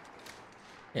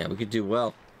 Yeah, we could do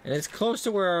well. And it's close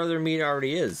to where our other meat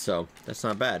already is, so that's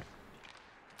not bad.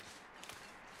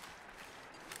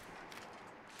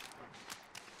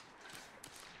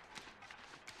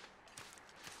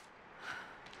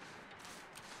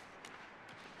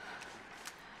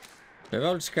 Maybe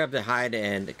I'll just grab the hide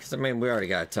and, because I mean, we already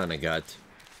got a ton of gut.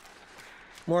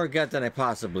 More gut than I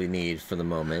possibly need for the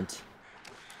moment.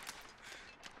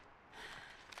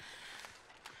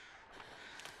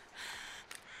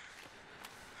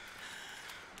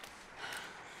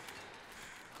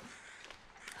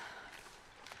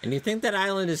 And you think that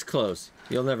island is close.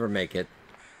 You'll never make it.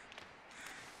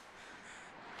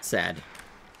 Sad.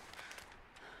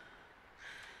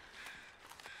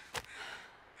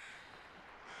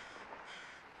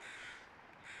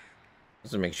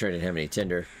 Just to make sure I didn't have any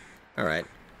tinder. Alright.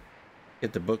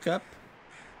 Get the book up.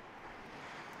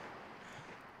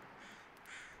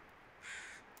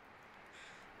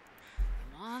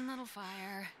 Come on, little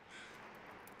fire.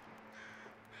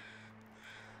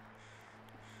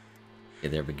 Okay,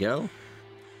 there we go.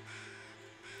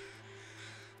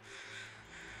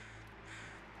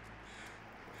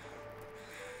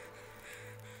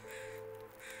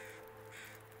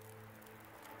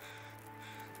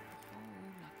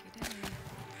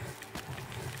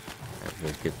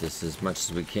 We'll get this as much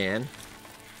as we can.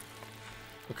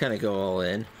 We'll kind of go all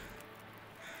in.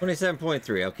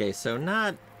 27.3. Okay, so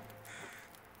not...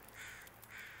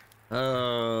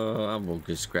 we'll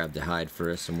just grab the hide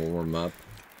first and we'll warm up.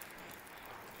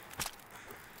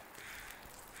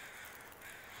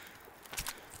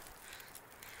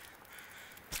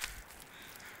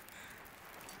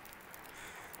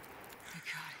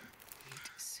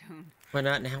 Why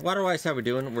not? Now, water-wise, how we're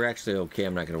doing? We're actually okay.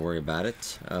 I'm not going to worry about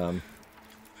it.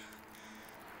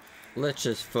 Let's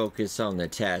just focus on the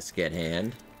task at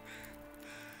hand.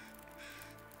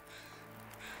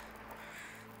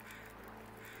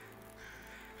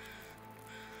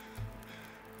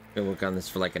 Gonna work on this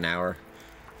for like an hour.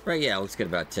 Right, yeah, let's get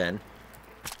about 10.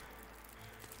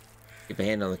 Keep a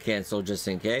hand on the cancel just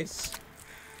in case.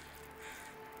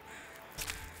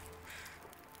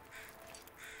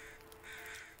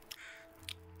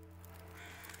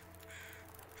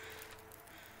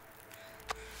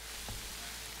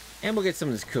 And we'll get some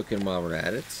of this cooking while we're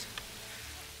at it.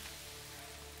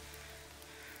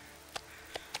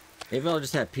 Maybe I'll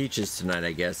just have peaches tonight,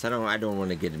 I guess. I don't want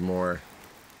to get more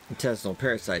intestinal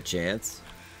parasite chance.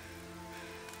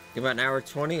 About an hour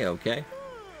 20, okay.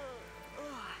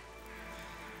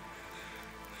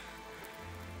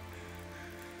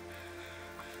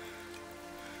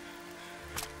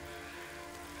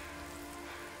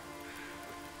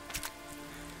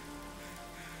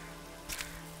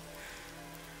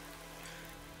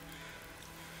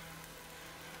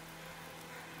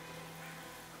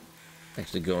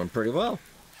 Actually going pretty well.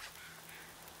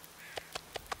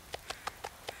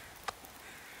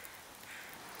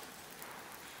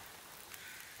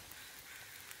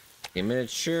 A minute,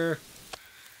 sure.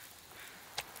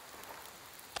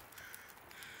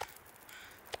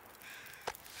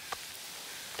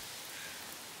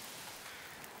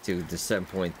 To the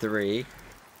 7.3.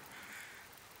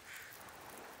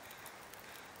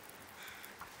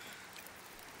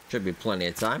 Should be plenty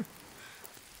of time.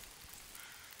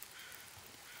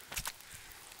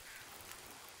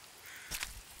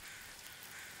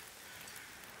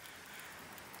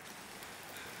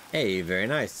 Hey, very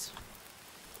nice.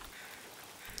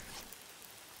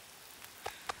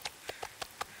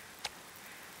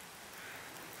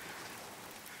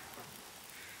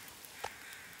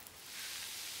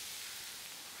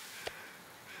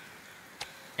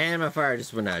 And my fire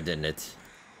just went out, didn't it?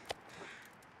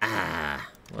 Ah,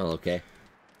 well, okay.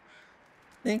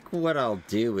 I think what I'll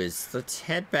do is let's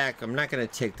head back. I'm not going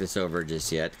to take this over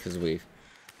just yet because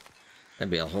that'd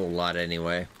be a whole lot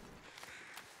anyway.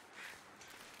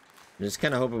 I'm just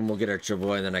kind of hoping we'll get our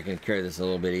travois and then I can carry this a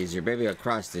little bit easier. Maybe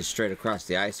across this, straight across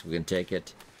the ice, we can take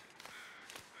it.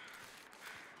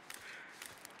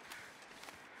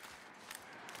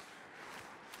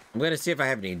 I'm going to see if I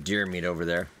have any deer meat over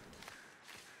there.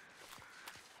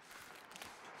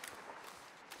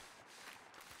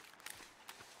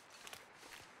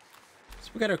 So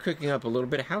we got our cooking up a little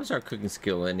bit. How's our cooking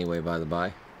skill anyway, by the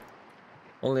by?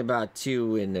 Only about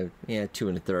 2 and 2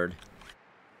 1/3.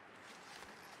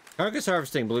 Carcass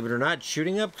harvesting, believe it or not,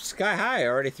 shooting up sky high,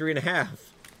 already 3.5.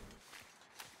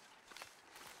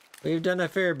 We've done a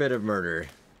fair bit of murder.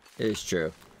 It is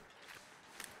true.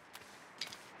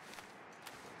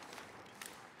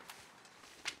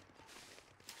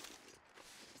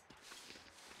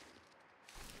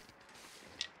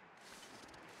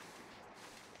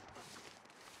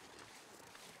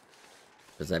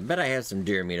 Because I bet I have some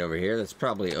deer meat over here. That's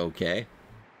probably okay.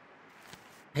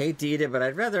 Hate to eat it, but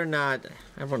I'd rather not.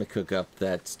 I want to cook up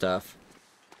that stuff.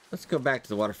 Let's go back to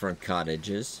the waterfront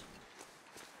cottages.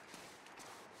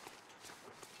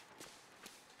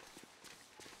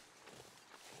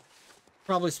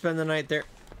 Probably spend the night there.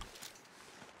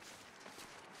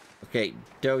 Okay,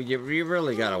 Doe, you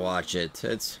really gotta watch it.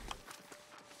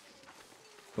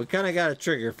 We kind of got a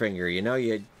trigger finger, you know.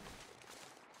 You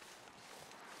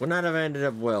would not have ended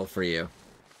up well for you.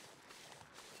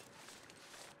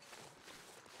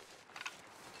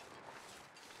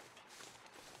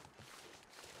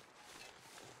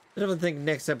 I don't think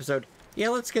next episode. Yeah,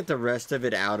 let's get the rest of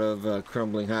it out of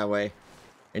Crumbling Highway,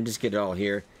 and just get it all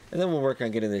here, and then we'll work on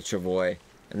getting the travois,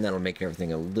 and that'll make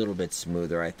everything a little bit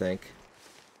smoother, I think.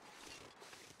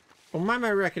 Well, by my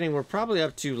reckoning, we're probably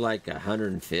up to like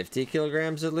 150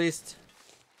 kilograms at least.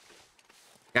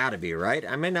 Gotta be, right?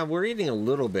 I mean, now we're eating a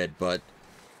little bit, but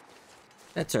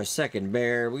that's our second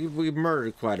bear. We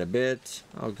murdered quite a bit.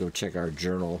 I'll go check our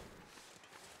journal.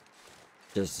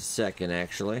 Just a second,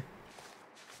 actually.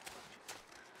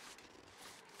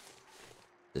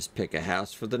 Just pick a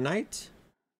house for the night.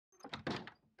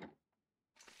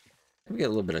 We get a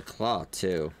little bit of claw,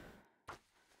 too.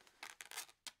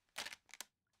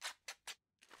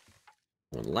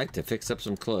 Would like to fix up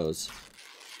some clothes.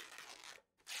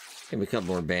 Maybe a couple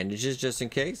more bandages just in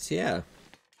case. Yeah.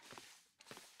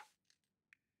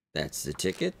 That's the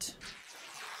ticket.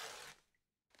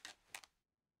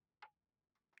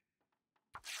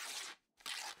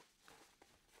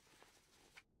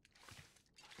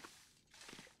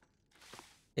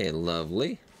 Okay,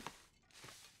 lovely.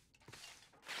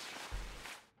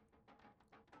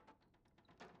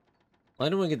 Well, I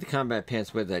don't want to get the combat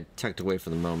pants with that tucked away for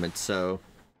the moment, so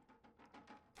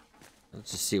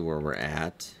let's just see where we're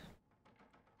at.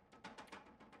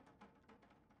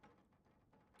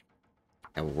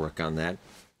 I will work on that.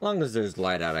 As long as there's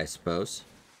light out, I suppose.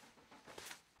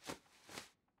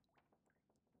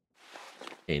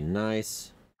 Okay,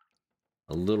 nice.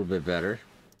 A little bit better.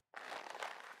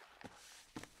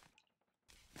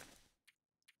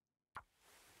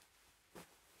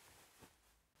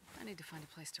 I need to find a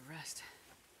place to rest.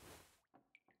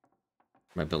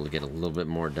 Might be able to get a little bit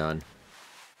more done.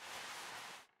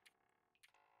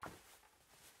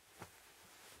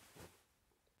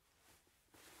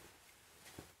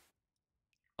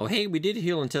 Oh, hey, we did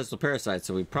heal intestinal parasites,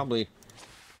 so we probably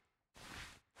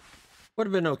would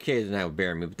have been okay tonight with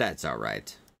bear meat, but that's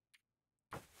alright.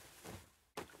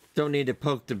 Don't need to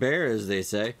poke the bear, as they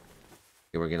say. Okay,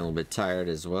 we're getting a little bit tired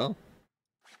as well.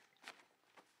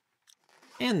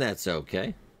 And that's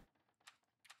okay.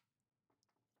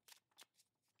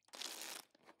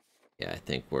 Yeah, I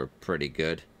think we're pretty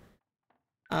good.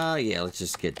 Yeah, let's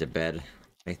just get to bed,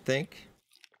 I think.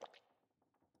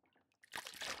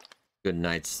 Good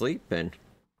night's sleep, and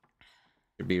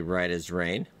should be right as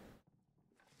rain.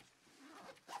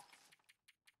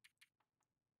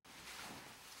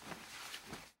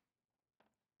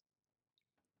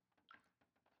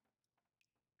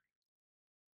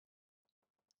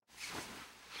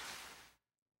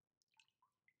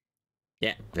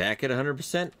 Yeah, back at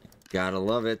 100%. Gotta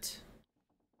love it.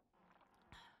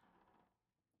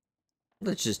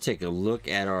 Let's just take a look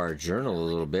at our journal a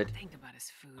little bit. Think about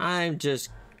his food. I'm just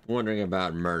wondering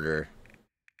about murder.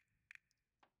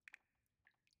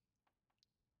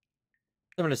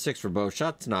 7 to 6 for bow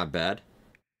shots, not bad.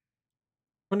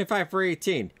 25 for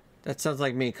 18. That sounds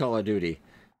like me in Call of Duty.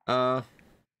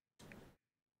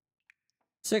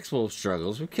 6 wolf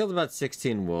struggles. We've killed about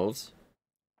 16 wolves.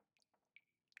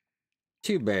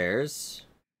 2 bears.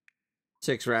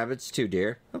 6 rabbits, 2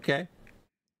 deer. Okay.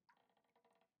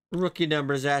 Rookie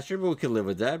numbers, Astrid, but we can live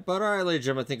with that. But alright, ladies and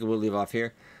gentlemen, I think we'll leave off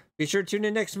here. Be sure to tune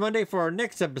in next Monday for our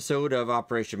next episode of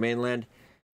Operation Mainland.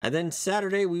 And then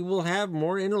Saturday, we will have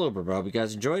more Interloper. I hope you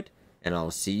guys enjoyed, and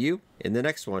I'll see you in the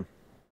next one.